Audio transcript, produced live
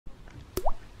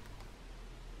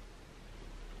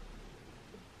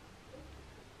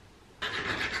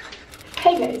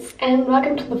guys, and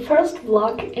welcome to the first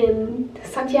vlog in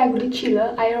Santiago de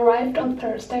Chile. I arrived on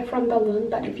Thursday from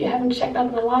Berlin, but if you haven't checked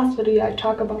out my last video, I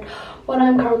talk about what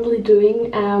I'm currently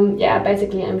doing. Yeah,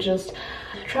 basically I'm just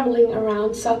traveling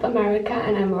around South America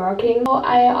and I'm working.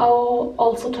 I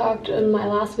also talked in my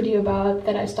last video about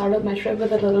that I started my trip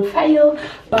with a little fail,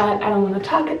 but I don't want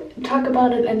to talk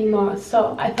about it anymore.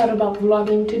 So I thought about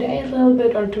vlogging today a little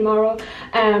bit, or tomorrow.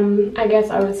 I guess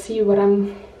I will see what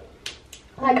I'm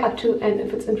up to and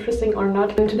if it's interesting or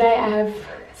not. And today I have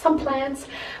some plans.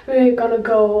 We're gonna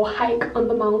go hike on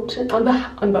the mountain, on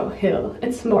the hill.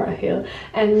 It's more a hill,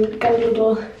 and get a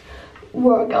little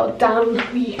workout done.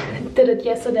 We did it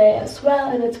yesterday as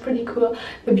well and it's pretty cool.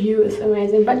 The view is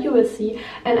amazing, but you will see.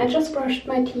 And I just brushed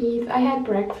my teeth, I had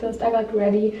breakfast, I got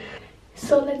ready.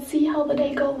 So let's see how the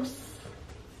day goes.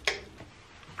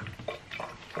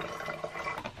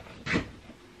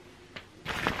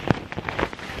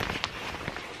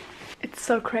 It's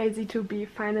so crazy to be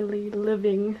finally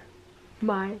living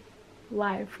my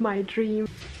life, my dream.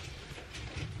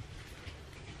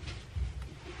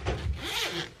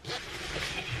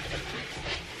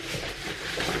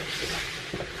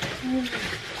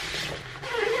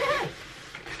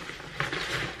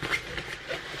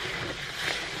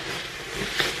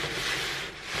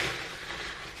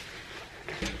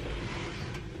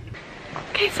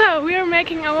 Okay, so we are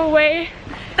making our way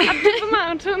up to the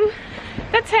mountain.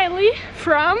 That's Haley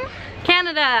from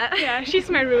Canada. Yeah, she's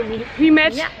my roomie. We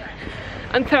met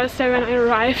on Thursday when I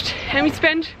arrived, and we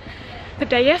spent the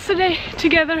day yesterday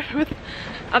together with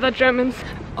other Germans.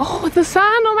 Oh, the sun!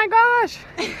 Oh my gosh!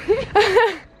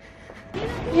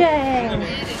 Yay!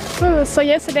 Oh, so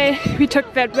yesterday we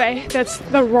took that way. That's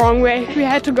the wrong way. We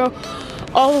had to go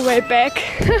all the way back.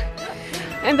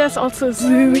 And there's also a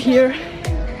zoo here.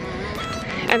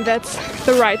 And that's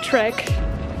the right track.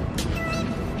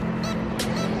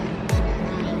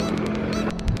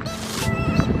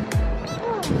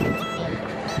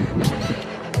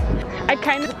 I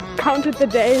kind of counted the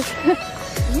days. Yeah!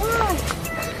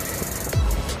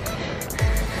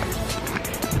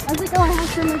 I was like, oh, I have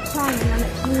so much time, and then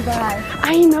it flew by.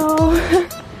 I know.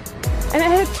 And I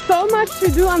had so much to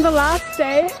do on the last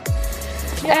day.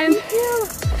 Yeah, and me too.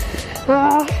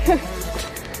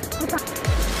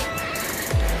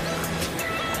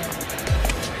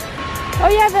 Oh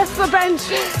yeah, there's the bench.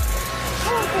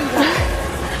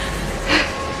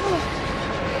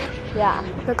 Yeah,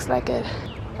 Looks like it.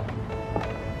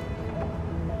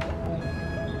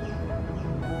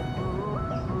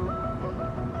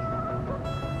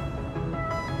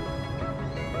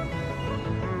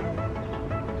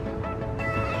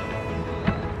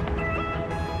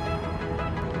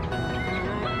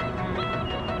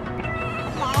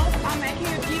 Are making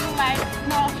it even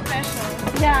more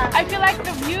special. yeah. I feel like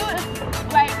the view is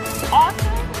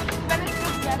awesome when it's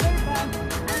together, but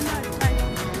I don't know,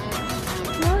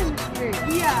 it's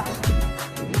yeah.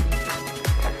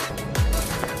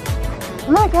 Oh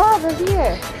my god, we're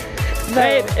here.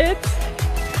 Wait,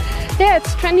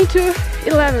 it's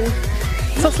 22:11,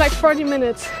 so it's like 40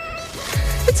 minutes.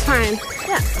 It's fine.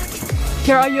 Yeah.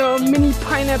 Here are your mini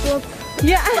pineapples.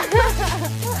 Yeah.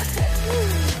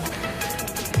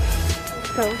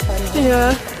 So funny.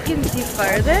 Yeah. You can see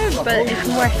further, but it's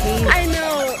more hazy. I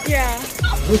know, yeah.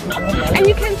 And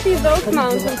you can see those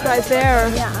mountains right there.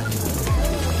 Yeah.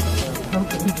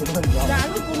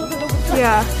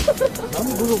 Yeah.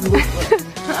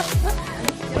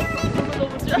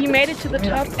 We made it to the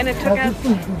top and it took us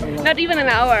not even an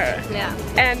hour. Yeah.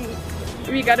 And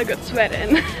we got a good sweat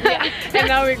in. Yeah. And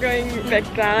now we're going back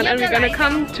down, and we're gonna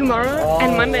come tomorrow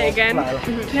and Monday again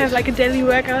to have like a daily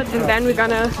workout, and then we're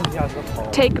gonna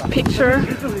take a picture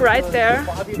right there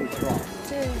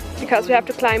because we have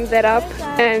to climb that up.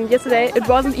 And yesterday it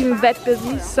wasn't even that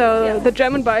busy, so the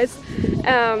German boys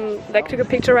took a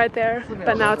picture right there,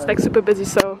 but now it's like super busy,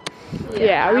 so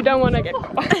yeah, we don't want to get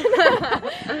caught.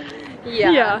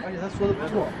 Yeah.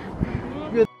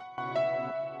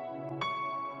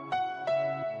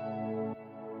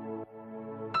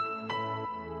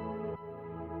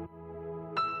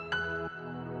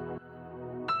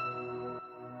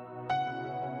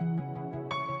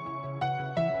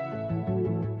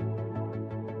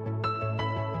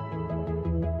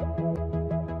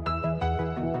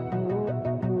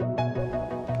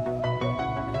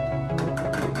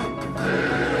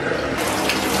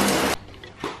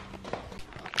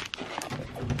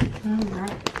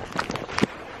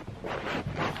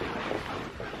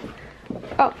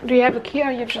 Oh, do you have a key or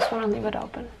you just want to leave it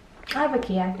open? I have a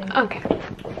key, I think. Okay.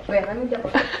 Wait, let me double.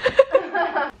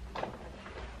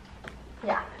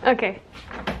 Yeah. Okay.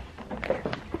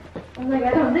 I was like, I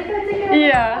don't think I take it.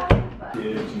 Yeah. But So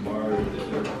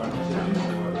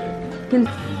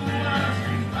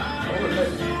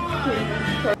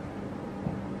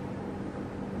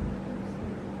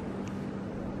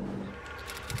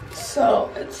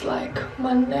it's like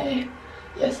Monday.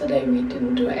 Yesterday we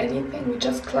didn't do anything, we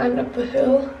just climbed up the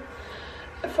hill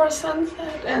for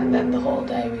sunset, and then the whole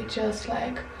day we just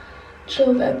like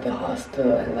chilled at the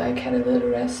hostel and like had a little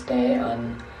rest day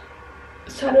on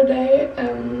Saturday.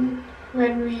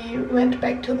 When we went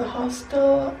back to the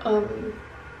hostel,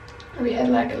 we had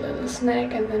like a little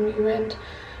snack, and then we went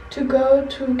to go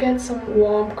to get some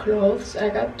warm clothes. I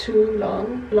got 2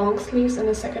 long sleeves in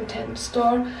a second-hand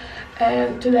store,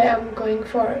 and today I'm going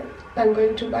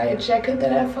to buy a jacket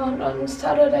that I found on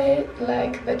Saturday,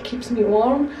 like that keeps me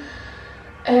warm.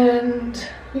 And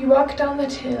we walked down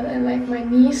that hill, and like my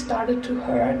knee started to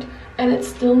hurt, and it's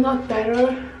still not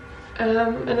better.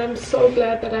 And I'm so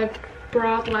glad that I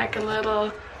brought like a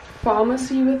little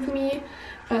pharmacy with me.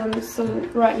 So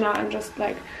right now I'm just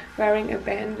like wearing a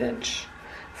bandage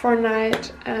for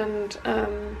night, and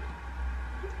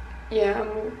yeah,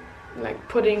 I'm like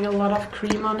putting a lot of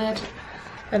cream on it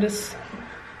that is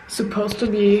supposed to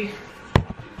be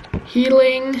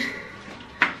healing.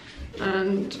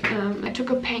 And I took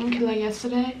a painkiller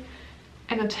yesterday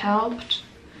and it helped,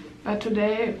 but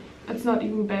today it's not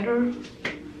even better,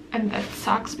 and that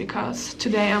sucks because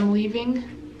today I'm leaving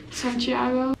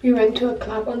Santiago. We went to a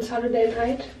club on Saturday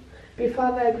night.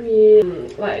 Before that we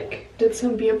like did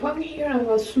some beer pong here, and it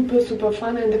was super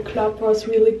fun, and the club was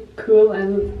really cool,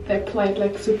 and they played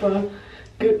like super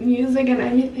good music and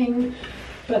everything.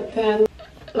 But then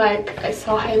like I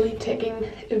saw Hailey taking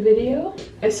a video.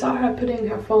 I saw her putting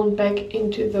her phone back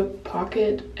into the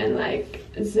pocket and like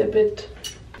zip it.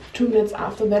 2 minutes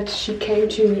after that she came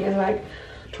to me and like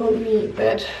told me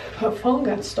that her phone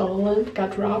got stolen,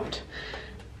 got robbed.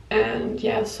 And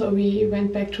yeah, so we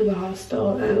went back to the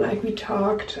hostel and like we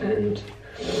talked, and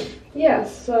yeah,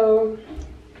 so.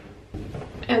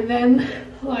 And then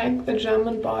like the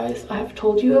German boys I have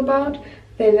told you about,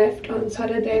 they left on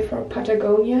Saturday for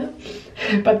Patagonia,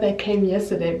 but they came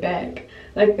yesterday back.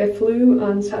 Like they flew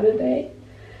on Saturday,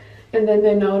 and then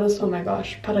they noticed, oh my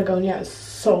gosh, Patagonia is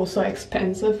so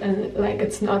expensive, and like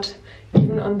it's not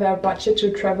even on their budget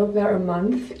to travel there a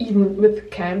month, even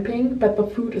with camping, but the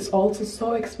food is also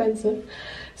so expensive.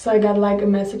 So I got like a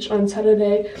message on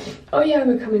Saturday, oh yeah,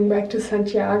 we're coming back to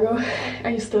Santiago, are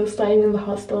you still staying in the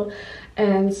hostel?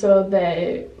 And so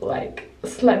they like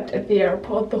slept at the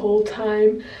airport the whole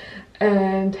time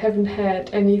and haven't had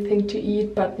anything to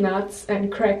eat but nuts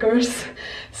and crackers.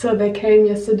 So they came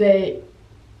yesterday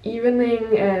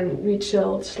evening and we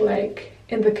chilled like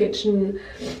in the kitchen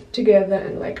together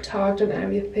and like talked and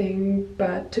everything.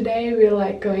 But today we're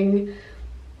like going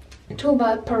to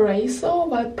Valparaiso,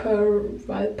 Valparaiso.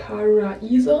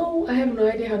 I have no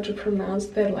idea how to pronounce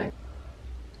that, like.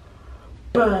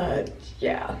 But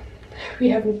yeah, we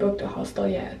haven't booked a hostel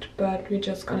yet, but we're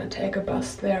just gonna take a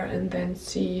bus there and then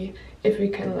see if we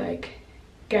can like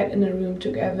get in a room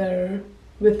together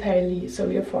with Hailey. So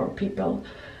we are 4 people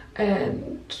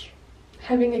and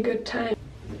having a good time.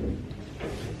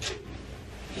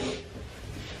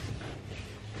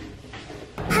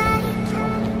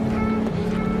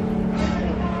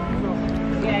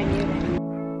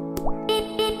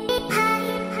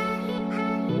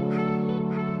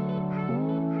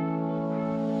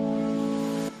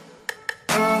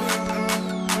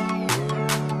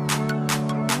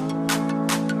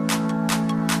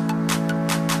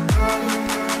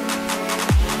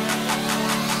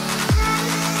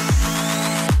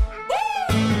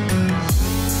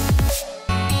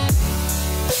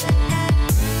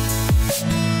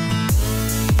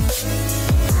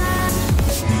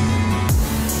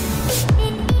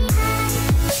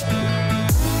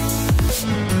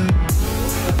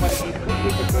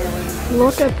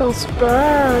 Look at those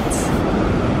birds!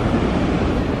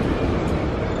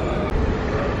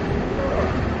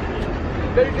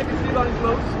 Can you see that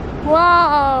close?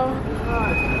 Wow!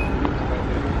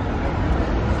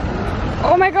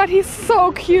 Oh my god, he's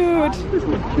so cute!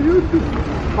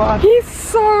 He's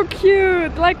so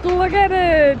cute! Like, look at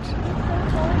it!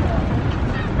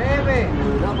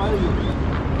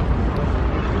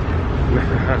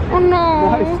 Oh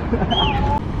no!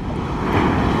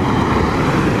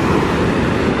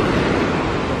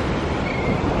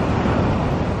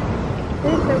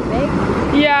 They're so big.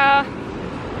 Yeah.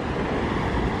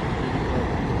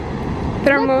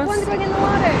 Thermos. Look, one's going in the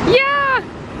water. Yeah!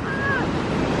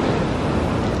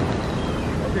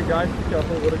 Okay guys, be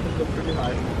careful, water can look pretty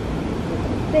high.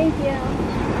 Thank you.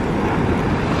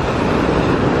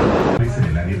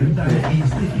 Nell'area dentale e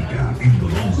estetica,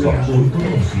 endodonzia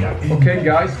Okay,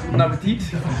 guys, guten Appetit.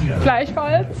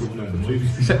 Gleichfalls.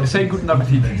 Say guten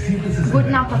Appetit.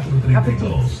 Guten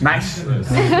Appetit. Nice.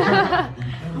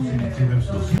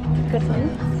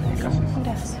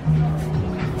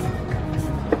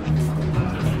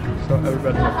 So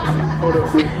everybody has a photo.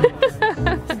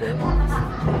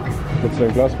 Willst du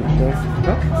dein Glas mitstellen?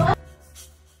 Ja?